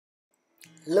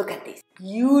Look at this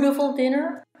beautiful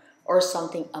dinner or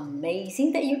something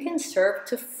amazing that you can serve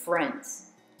to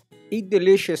friends. Eat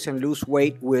delicious and lose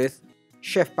weight with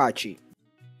Chef Pachi.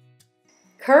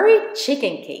 Curried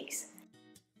chicken cakes.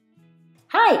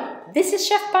 Hi, this is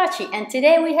Chef Pachi, and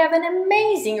today we have an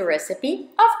amazing recipe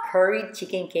of curried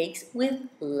chicken cakes with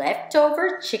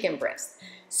leftover chicken breast.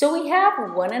 So we have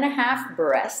 1.5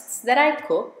 breasts that I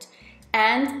cooked,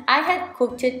 and I had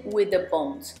cooked it with the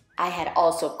bones. I had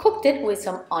also cooked it with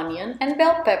some onion and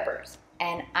bell peppers,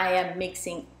 and I am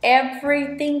mixing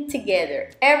everything together.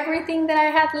 Everything that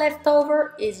I had left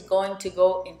over is going to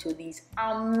go into these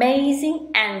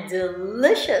amazing and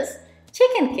delicious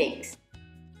chicken cakes.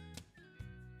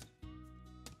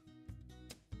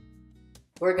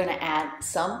 We're gonna add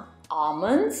some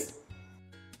almonds,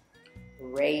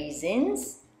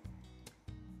 raisins,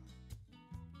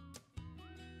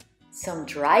 some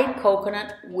dried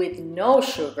coconut with no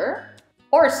sugar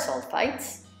or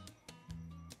sulfites,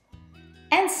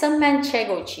 and some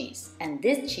Manchego cheese. And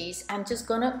this cheese I'm just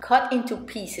gonna cut into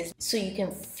pieces so you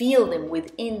can feel them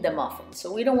within the muffin.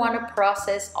 So we don't want to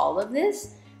process all of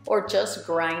this or just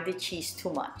grind the cheese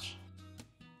too much.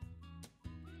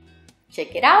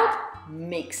 Check it out.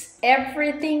 Mix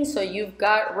everything so you've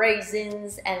got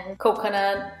raisins and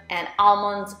coconut and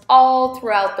almonds all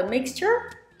throughout the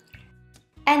mixture.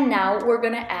 And now we're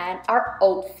gonna add our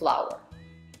oat flour.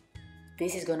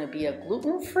 This is gonna be a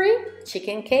gluten-free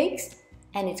chicken cakes,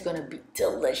 and it's gonna be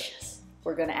delicious.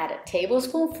 We're gonna add a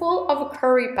tablespoonful of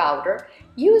curry powder.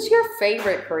 Use your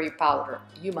favorite curry powder.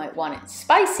 You might want it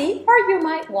spicy or you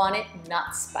might want it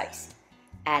not spicy.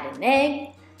 Add an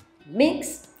egg,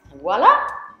 mix, and voila!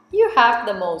 You have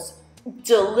the most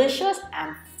delicious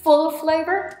and full of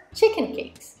flavor chicken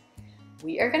cakes.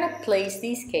 We are gonna place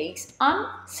these cakes on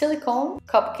silicone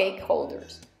cupcake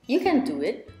holders. You can do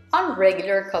it on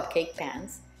regular cupcake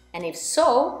pans, and if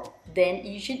so, then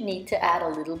you should need to add a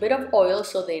little bit of oil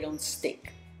so they don't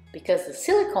stick, because the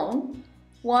silicone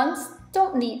ones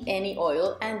don't need any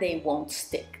oil and they won't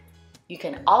stick. You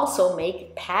can also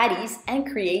make patties and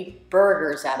create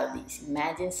burgers out of these.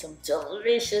 Imagine some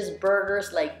delicious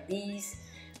burgers like these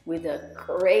with a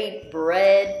great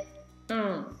bread.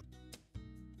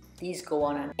 These go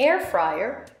on an air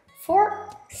fryer for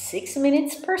 6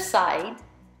 minutes per side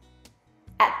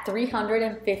at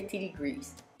 350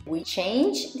 degrees. We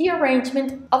change the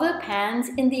arrangement of the pans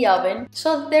in the oven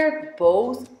so they're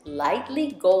both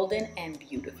lightly golden and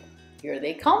beautiful. Here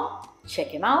they come.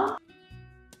 Check them out.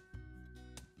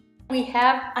 We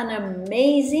have an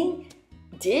amazing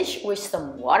dish with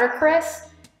some watercress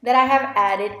that I have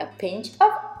added a pinch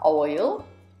of oil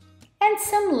and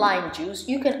some lime juice.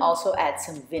 You can also add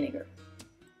some vinegar.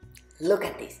 Look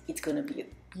at this. It's gonna be a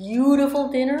beautiful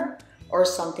dinner or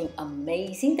something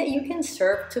amazing that you can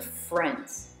serve to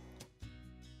friends.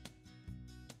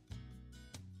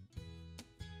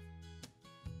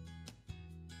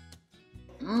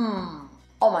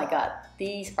 Oh my God,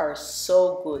 these are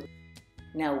so good.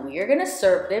 Now we are gonna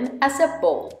serve them as a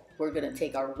bowl. We're gonna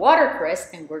take our watercress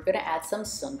and we're gonna add some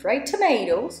sun-dried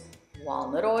tomatoes,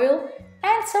 walnut oil,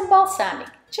 and some balsamic,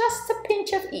 just a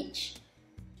pinch of each.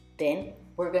 Then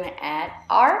we're gonna add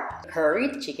our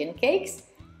curried chicken cakes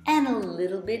and a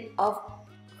little bit of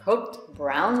cooked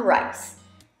brown rice.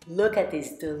 Look at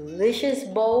this delicious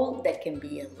bowl that can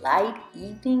be a light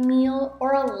evening meal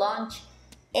or a lunch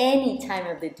any time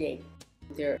of the day.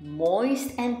 They're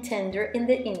moist and tender in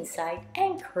the inside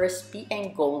and crispy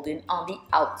and golden on the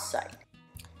outside.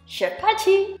 Chef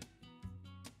Pachi!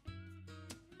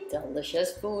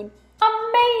 Delicious food,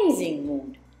 amazing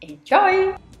mood.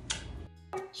 Enjoy!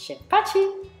 Chef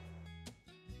Pachi!